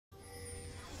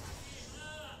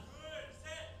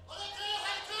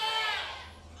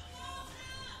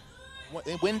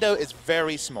The window is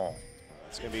very small.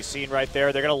 It's going to be seen right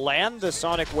there. They're going to land the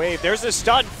Sonic Wave. There's the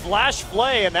stun, flash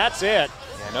play, and that's it.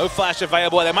 Yeah, no flash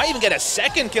available. They might even get a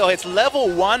second kill. It's level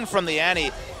 1 from the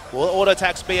Annie. Will auto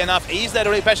attacks be enough? Eve's there to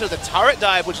really pressure the turret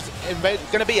dive, which is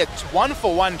going to be a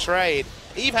 1-for-1 trade.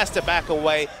 Eve has to back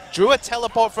away. Drew a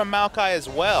teleport from Maokai as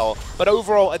well, but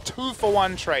overall a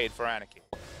 2-for-1 trade for Anarchy.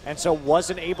 And so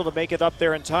wasn't able to make it up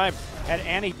there in time. Had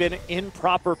Annie been in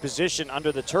proper position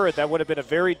under the turret, that would have been a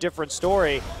very different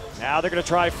story. Now they're going to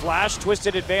try flash,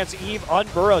 twisted advance. Eve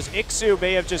unburrows. Ixu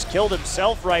may have just killed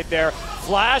himself right there.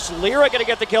 Flash, Lyra going to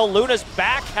get the kill. Luna's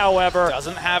back, however.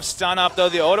 Doesn't have stun up, though.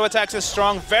 The auto attacks are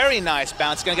strong. Very nice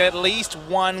bounce. Going to get at least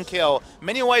 1 kill.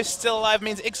 Miniwave still alive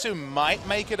means Ixu might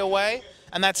make it away.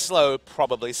 And that slow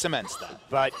probably cements that.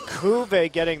 But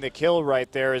Kuve getting the kill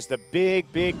right there is the big,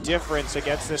 big difference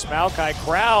against this Maokai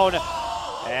Crown.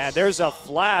 And there's a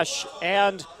flash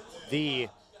and the...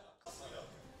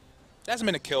 There hasn't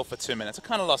been a kill for 2 minutes. I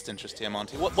kind of lost interest here,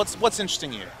 Monty. What's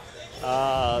interesting you?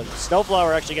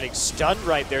 Snowflower actually getting stunned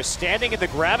right there. Standing in the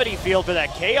gravity field for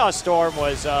that Chaos Storm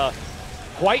was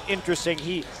quite interesting.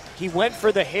 He went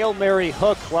for the Hail Mary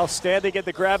hook while standing in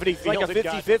the gravity field. Like a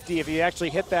 50-50. If he actually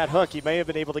hit that hook, he may have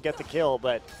been able to get the kill,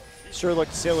 but sure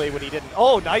looked silly when he didn't.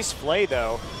 Oh, nice play,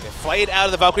 though. Yeah, flayed out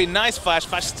of the Valkyrie. Nice flash.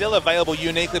 Flash still available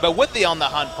uniquely, but with the on the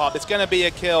hunt pop, it's going to be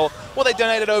a kill. Well, they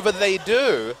donated over. They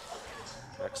do.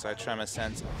 Rek'Sai Tremor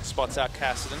Sense spots out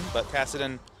Kassadin, but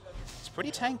Kassadin is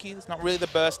pretty tanky. It's not really the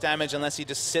burst damage unless he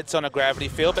just sits on a gravity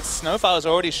field, but Snowfall has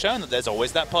already shown that there's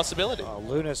always that possibility.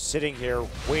 Luna's sitting here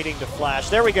waiting to flash.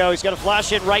 There we go. He's going to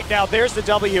flash in right now. There's the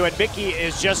W, and Mickey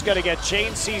is just going to get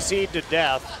chain CC'd to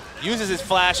death. Uses his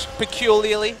flash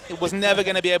peculiarly. It was never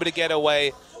going to be able to get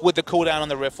away with the cooldown on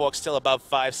the Riftwalk, still above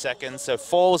 5 seconds, so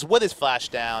falls with his flash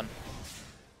down.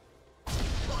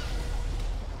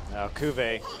 Now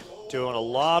Kuve doing a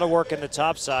lot of work in the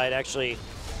top side, actually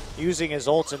using his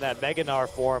ult in that Meganar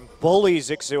form, bullies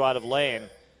Ixu out of lane.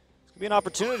 It's going to be an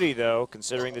opportunity, though,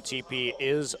 considering the TP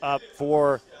is up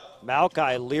for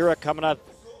Maokai. Lyra coming up.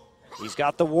 He's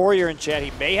got the Warrior enchant.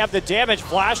 He may have the damage.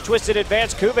 Flash, twisted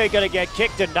advance. Kuve going to get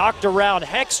kicked and knocked around.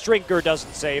 Hex Drinker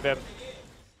doesn't save him.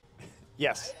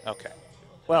 Yes. Okay.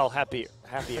 Well, happier.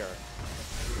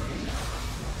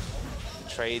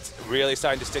 Trades really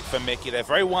starting to stick for Mickey. They're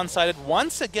very one-sided.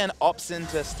 Once again, opts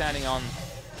into standing on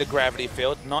the gravity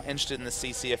field. Not interested in the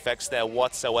CC effects there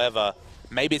whatsoever.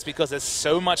 Maybe it's because there's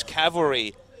so much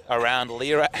cavalry around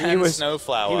Lyra and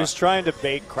Snowflower. He was trying to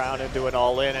bait Crown into an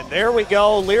all-in, and there we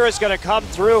go. Lyra's going to come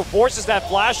through, forces that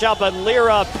flash out, but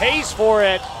Lyra pays for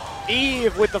it.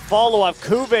 Eve with the follow-up.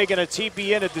 Kuve going to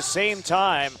TP in at the same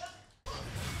time.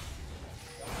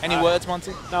 Any words,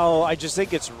 Monty? No, I just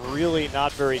think it's really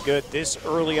not very good this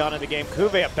early on in the game.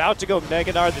 Kuve about to go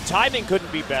Meganar. The timing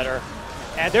couldn't be better.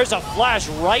 And there's a flash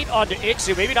right onto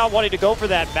Ixu. Maybe not wanting to go for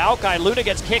that Maokai. Luna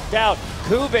gets kicked out.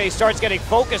 Kuve starts getting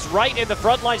focused right in the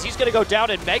front lines. He's going to go down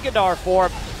in Meganar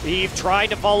form. Eve trying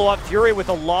to follow up Fury with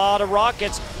a lot of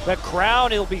rockets. The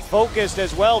Crown, he'll be focused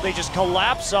as well. They just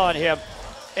collapse on him.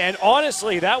 And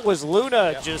honestly, that was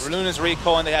Luna. Yep. Luna's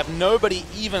recall, and they have nobody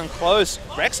even close.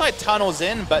 Rek'Sai tunnels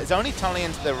in, but is only tunneling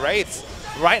into the Wraiths.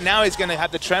 Right now, he's going to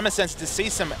have the Tremor Sense to see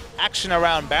some action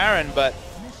around Baron, but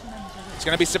he's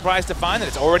going to be surprised to find that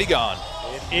it's already gone.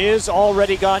 It is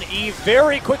already gone. Eve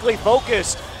very quickly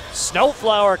focused.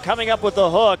 Snowflower coming up with the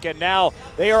hook, and now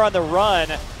they are on the run.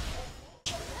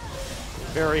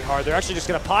 Very hard. They're actually just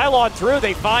going to pile on through.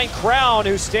 They find Crown,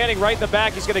 who's standing right in the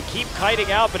back. He's going to keep kiting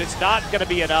out, but it's not going to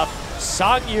be enough.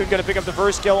 Songyun going to pick up the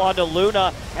first kill onto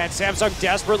Luna, and Samsung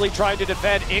desperately trying to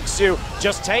defend Ixu,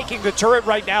 just taking the turret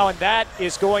right now, and that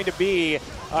is going to be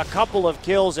a couple of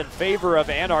kills in favor of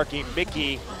Anarchy.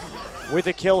 Mickey with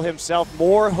a kill himself.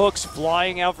 More hooks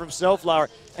flying out from Snowflower.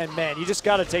 And man, you just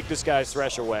got to take this guy's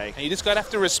Thresh away. And you just got to have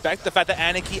to respect the fact that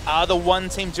Anarchy are the one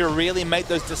team to really make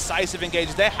those decisive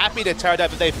engages. They're happy to turret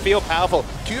dive, but they feel powerful.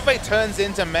 Kuve turns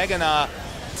into Meganar.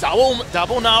 Double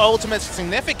Gnar ultimate's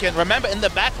significant. Remember, in the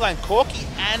backline, Corki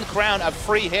and Crown are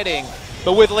free hitting,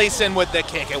 but with Lee Sin with the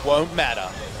kick, it won't matter.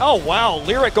 Oh wow,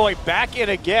 Lyra going back in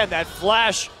again. That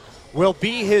flash will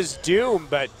be his doom,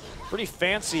 but pretty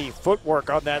fancy footwork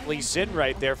on that Lee Sin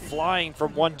right there, flying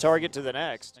from one target to the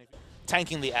next.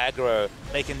 Tanking the aggro,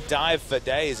 they can dive for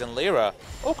days, and Lyra,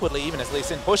 awkwardly even as Lee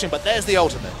Sin pushing, but there's the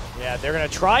ultimate. Yeah, they're going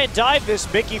to try and dive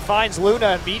this. Mickey finds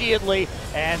Luna immediately,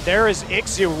 and there is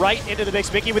Ixu right into the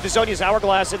mix. Mickey with the Zonia's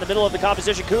Hourglass in the middle of the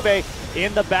composition. Kuve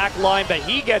in the back line, but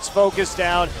he gets focused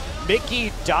down.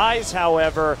 Mickey dies,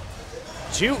 however,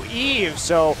 to Eve,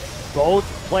 so both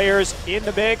players in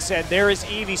the mix, and there is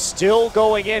Eve. He's still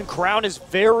going in. Crown is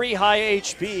very high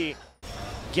HP.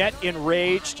 Get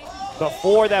enraged.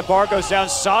 before that bar goes down,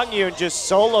 Songyun just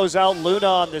solos out Luna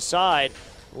on the side.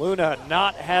 Luna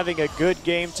not having a good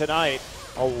game tonight.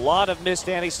 A lot of missed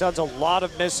anti-stuns, a lot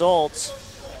of missed ults,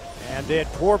 and then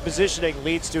poor positioning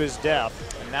leads to his death.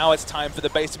 And now it's time for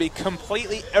the base to be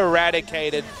completely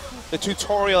eradicated. The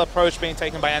tutorial approach being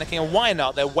taken by Anarchy, and why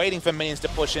not? They're waiting for minions to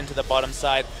push into the bottom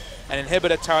side. An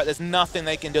inhibitor turret, there's nothing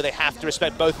they can do. They have to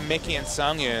respect both Mickey and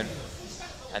Songyun.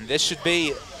 And this should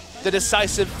be the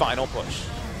decisive final push.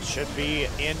 Should be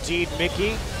indeed.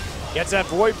 Mickey gets that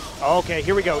void. Okay,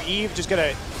 here we go. Eve just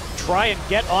gonna try and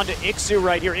get onto Ixu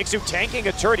right here. Ixu tanking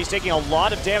a turret. He's taking a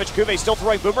lot of damage. Kube still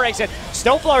throwing boomerangs in.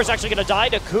 Snowflower's actually gonna die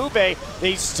to Kube.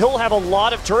 They still have a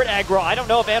lot of turret aggro. I don't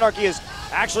know if Anarchy is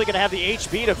actually gonna have the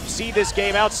HP to see this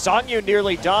game out. Songyun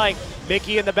nearly dying.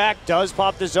 Mickey in the back does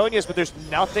pop the Zonius, but there's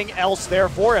nothing else there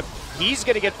for him. He's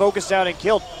gonna get focused down and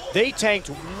killed. They tanked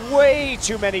way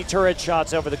too many turret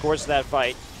shots over the course of that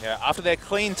fight. Yeah, after their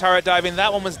clean turret diving,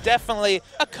 that one was definitely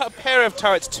a pair of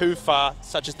turrets too far,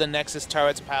 such as the Nexus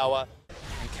turret's power.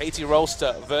 And Katie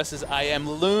Rolster versus IM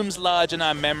looms large in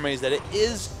our memories that it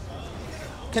is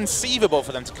conceivable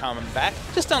for them to come back,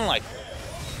 just unlikely.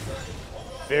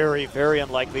 Very, very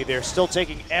unlikely. They're still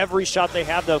taking every shot they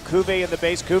have, though. Kube in the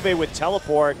base, Kube with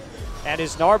teleport. And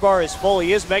his Narbar is full.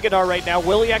 He is Mega Gnar right now.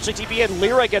 Will he actually TP in?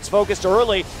 Lyra gets focused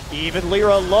early. Even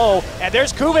Lyra low. And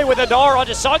there's Kube with a Gnar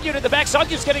onto Songyun in the back.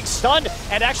 Songyun's getting stunned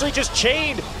and actually just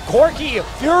chained. Corky,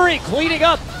 Fury cleaning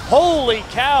up. Holy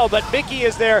cow, but Mickey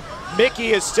is there.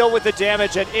 Mickey is still with the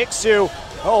damage, and Ixu,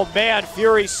 oh man,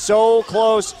 Fury so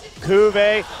close.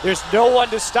 Kube, there's no one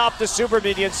to stop the super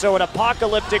minions, so an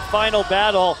apocalyptic final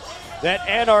battle that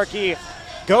Anarchy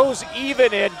goes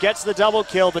even in, gets the double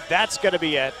kill, but that's going to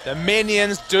be it. The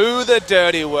minions do the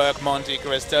dirty work, Monte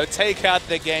Cristo. Take out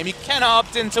the game. You can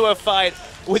opt into a fight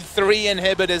with 3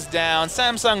 inhibitors down.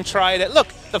 Samsung tried it. Look,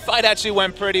 the fight actually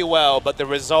went pretty well, but the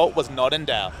result was not in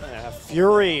doubt.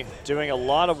 Fury doing a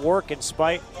lot of work in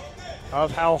spite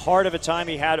of how hard of a time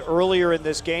he had earlier in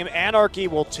this game. Anarchy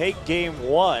will take game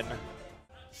 1.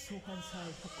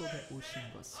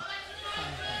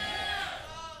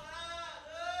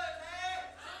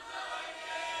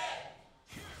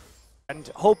 And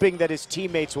hoping that his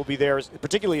teammates will be there,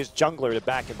 particularly his jungler, to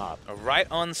back him up. Right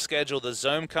on schedule, the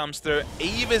zone comes through.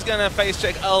 Eve is going to face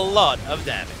check a lot of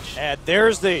damage. And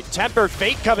there's the Tempered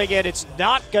Fate coming in. It's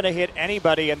not going to hit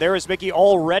anybody, and there is Mickey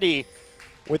already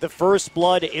with the first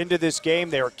blood into this game.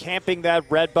 They were camping that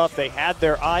red buff. They had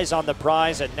their eyes on the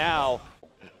prize, and now...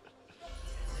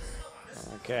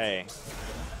 Okay.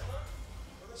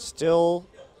 Still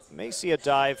may see a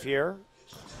dive here.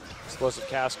 Explosive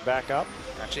Cask back up.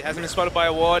 Actually hasn't been spotted by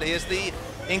a ward. Here's the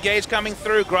engage coming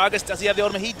through. Gragas, does he have the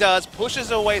ultimate? He does.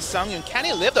 Pushes away Songyun. Can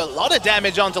he live? A lot of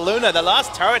damage onto Luna. The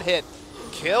last turret hit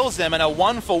kills him, and a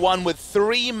 1-for-1 with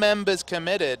 3 members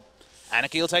committed.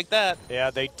 Anarchy will take that. Yeah,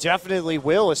 they definitely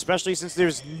will, especially since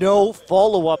there's no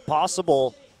follow-up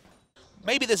possible.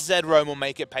 Maybe this Zed roam will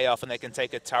make it pay off and they can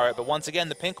take a turret, but once again,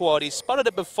 the pink ward, he spotted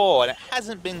it before and it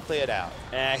hasn't been cleared out.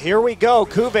 Here we go.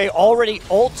 Kube already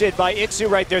ulted by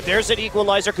Ixu right there. There's an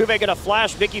equalizer. Kube gonna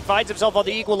flash. Mickey finds himself on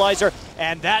the equalizer,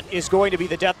 and that is going to be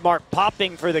the death mark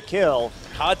popping for the kill.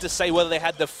 Hard to say whether they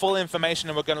had the full information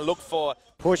and we're going to look for.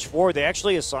 Push forward. They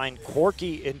actually assigned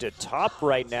Corky into top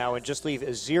right now and just leave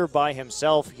Azir by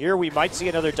himself. Here we might see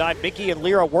another dive. Mickey and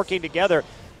Lyra working together.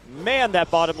 Man, that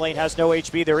bottom lane has no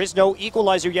HP. There is no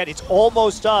equalizer yet. It's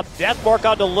almost up. Death mark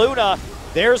onto Luna.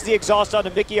 There's the exhaust onto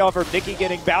Mickey over. Mickey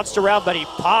getting bounced around, but he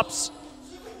pops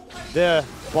the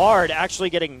Bard, actually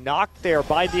getting knocked there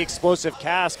by the explosive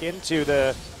cask into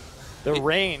the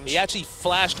range. He actually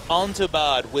flashed onto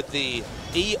Bard with the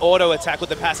E-auto attack with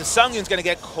the passive. Songyun's going to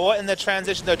get caught in the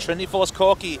transition, though. Trinity Force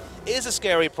Corky is a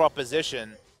scary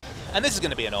proposition. And this is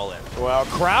going to be an all-in. Well,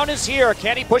 Crown is here.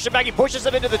 Can he push it back? He pushes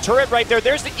him into the turret right there.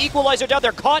 There's the equalizer down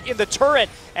there, caught in the turret.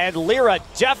 And Lyra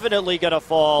definitely going to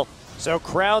fall. So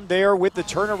Crown there with the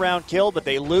turnaround kill, but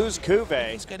they lose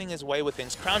Kube. He's getting his way with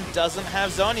things. Crown doesn't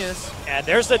have Zonias. And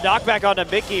there's the knockback onto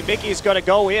Mickey. Mickey's going to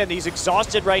go in. He's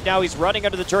exhausted right now. He's running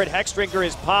under the turret. Hexdrinker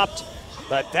is popped.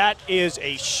 But that is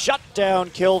a shutdown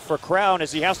kill for Crown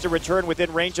as he has to return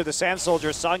within range of the Sand Soldier.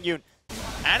 Songyun.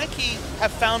 Anarchy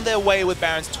have found their way with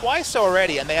Barons twice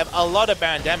already, and they have a lot of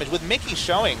Baron damage. With Mickey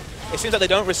showing, it seems like they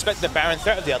don't respect the Baron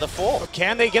threat of the other 4.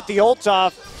 Can they get the ult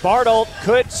off? Bard ult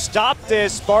could stop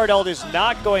this. Bard ult is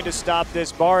not going to stop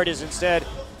this. Bard is instead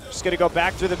just going to go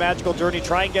back through the magical journey,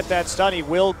 try and get that stun. He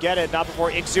will get it, not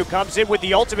before Ixu comes in with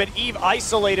the ultimate. Eve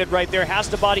isolated right there, has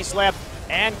to body slam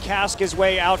and cask his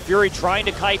way out. Fury trying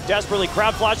to kite desperately.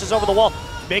 Crown flashes over the wall.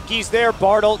 Mickey's there.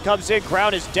 Bard ult comes in.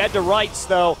 Crown is dead to rights,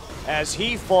 though, as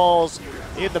he falls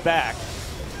in the back.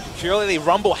 Purely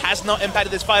Rumble has not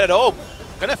impacted this fight at all.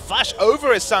 Gonna flash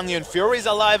over as Sungyun. Fury's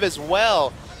alive as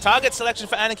well. Target selection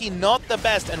for Anarchy not the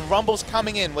best, and Rumble's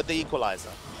coming in with the equalizer.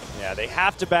 Yeah, they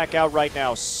have to back out right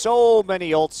now. So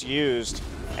many ults used.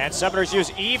 And Summoners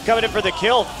used. Eve coming in for the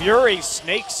kill. Fury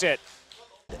snakes it.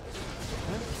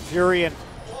 Fury and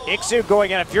Ixu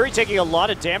going in. Fury taking a lot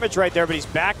of damage right there, but he's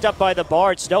backed up by the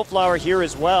Bard. Snowflower here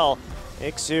as well.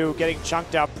 Ixu getting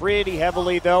chunked out pretty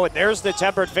heavily, though. And there's the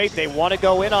Tempered Fate. They want to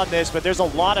go in on this, but there's a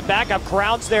lot of backup.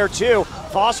 Crown's there, too.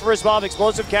 Phosphorus Bomb,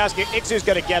 Explosive Casket. Ixu's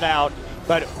going to get out,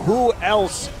 but who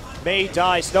else may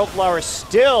die? Snowflower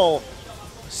still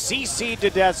CC'd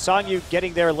to death. Sangyu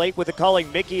getting there late with the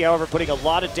culling. Mickey, however, putting a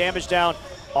lot of damage down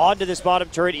onto this bottom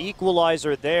turret.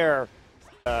 Equalizer there.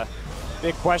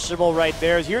 Big questionable right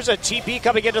there. Here's a TP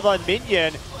coming into the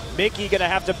minion. Mickey gonna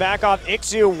have to back off.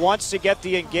 Ixu wants to get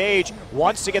the engage,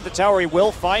 wants to get the tower. He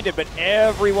will find it, but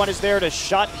everyone is there to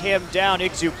shut him down.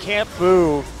 Ixu can't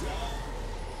move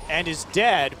and is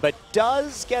dead, but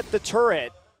does get the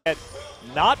turret.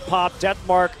 Not pop.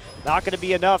 Deathmark not going to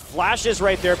be enough. Flashes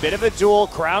right there. Bit of a duel.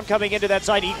 Crown coming into that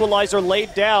side. Equalizer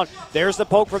laid down. There's the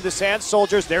poke from the Sand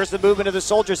Soldiers. There's the movement of the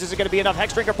Soldiers. Is it going to be enough?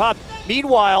 Hexdrinker pop.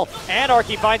 Meanwhile,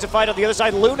 Anarchy finds a fight on the other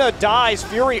side. Luna dies.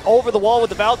 Fury over the wall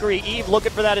with the Valkyrie. Eve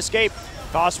looking for that escape.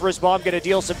 Phosphorus Bomb going to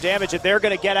deal some damage, and they're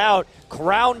going to get out.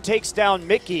 Crown takes down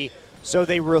Mickey. So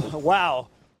they wow.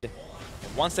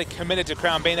 Once they committed to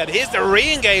Crown being that. Here's the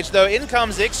re-engage, though. In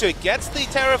comes Ixu. Gets the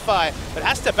Terrify, but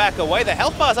has to back away. The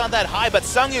health bars aren't that high, but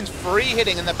Sungyun's free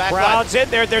hitting in the back line. Crown's in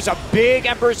there. There's a big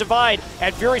Emperor's Divide,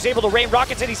 and Fury's able to rain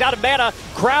rockets in. He's out of mana.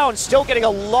 Crown still getting a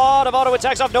lot of auto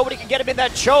attacks off. Nobody can get him in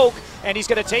that choke, and he's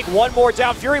going to take one more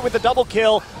down. Fury with the double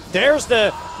kill. There's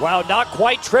the, wow, not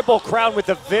quite triple. Crown with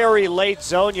the very late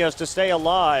Zonias to stay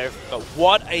alive. But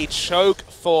what a choke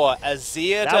for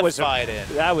Azir to fight in.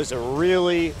 That was a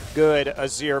really good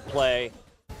Azir play.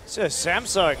 So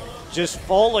Samsung just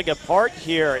falling apart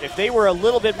here. If they were a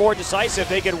little bit more decisive,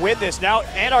 they could win this. Now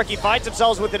Anarchy finds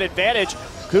themselves with an advantage.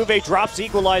 Kuve drops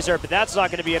Equalizer, but that's not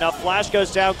going to be enough. Flash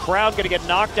goes down. Crown going to get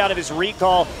knocked out of his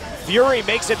recall. Fury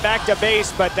makes it back to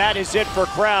base, but that is it for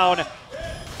Crown.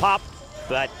 Pop.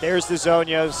 But there's the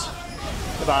Zonias.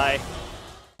 Goodbye.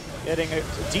 Getting a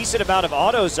decent amount of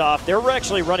autos off. They're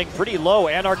actually running pretty low.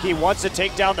 Anarchy wants to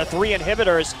take down the 3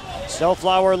 inhibitors.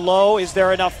 Snowflower low. Is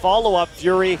there enough follow-up?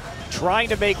 Fury trying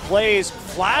to make plays.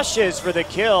 Flashes for the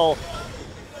kill.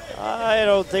 I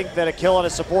don't think that a kill on a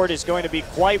support is going to be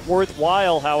quite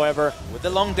worthwhile, however. With the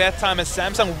long death time, as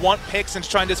Samsung want picks and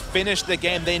trying to just finish the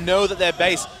game, they know that their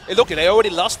base. Look, they already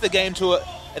lost the game to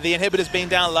the inhibitors being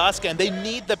down last game. They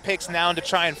need the picks now to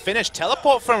try and finish.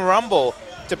 Teleport from Rumble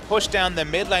to push down the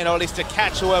mid lane, or at least to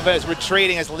catch whoever is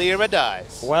retreating as Lyra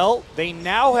dies. Well, they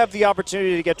now have the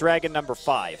opportunity to get Dragon number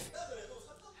 5.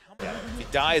 Yeah, if he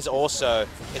dies also,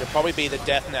 it'll probably be the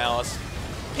death knells.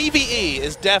 PvE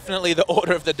is definitely the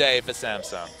order of the day for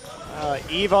Samsung.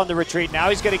 Eve on the retreat. Now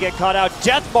he's going to get caught out.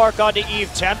 Death Mark onto Eve.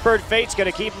 Tempered Fate's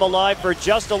going to keep him alive for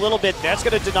just a little bit. That's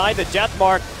going to deny the Death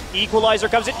Mark. Equalizer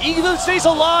comes in. Eve stays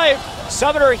alive.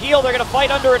 Summoner heal. They're going to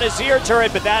fight under an Azir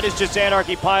turret, but that is just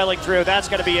Anarchy piling through. That's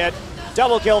going to be it.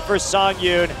 Double kill for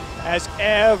Songyun as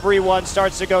everyone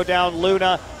starts to go down.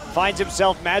 Luna finds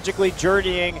himself magically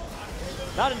journeying,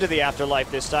 not into the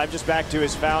afterlife this time, just back to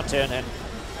his fountain. And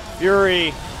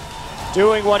Fury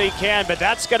doing what he can, but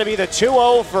that's going to be the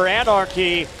 2-0 for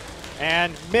Anarchy.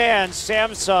 And man,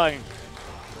 Samsung,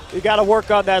 you got to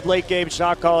work on that late game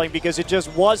shot calling because it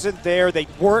just wasn't there. They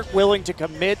weren't willing to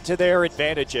commit to their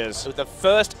advantages. With the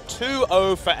first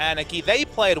 2-0 for Anarchy, they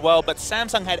played well, but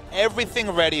Samsung had everything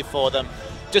ready for them.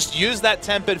 Just use that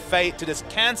Tempered Fate to just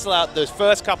cancel out those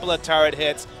first couple of turret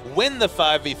hits, win the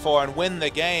 5v4 and win the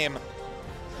game.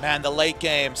 Man, the late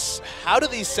games, how do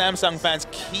these Samsung fans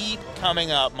keep coming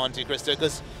up, Monte Cristo?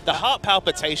 Because the heart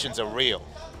palpitations are real.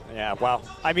 Yeah, well,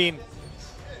 I mean,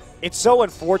 it's so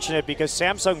unfortunate because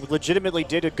Samsung legitimately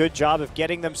did a good job of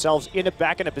getting themselves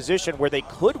back in a position where they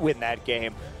could win that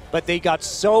game, but they got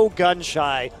so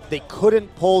gun-shy, they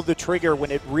couldn't pull the trigger when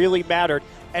it really mattered.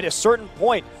 At a certain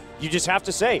point, you just have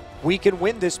to say, we can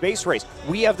win this base race.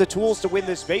 We have the tools to win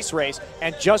this base race,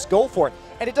 and just go for it.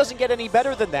 And it doesn't get any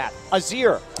better than that.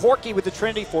 Azir, Corki with the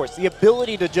Trinity Force, the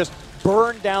ability to just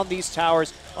burn down these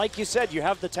towers. Like you said, you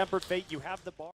have the Tempered Fate, you have the bar.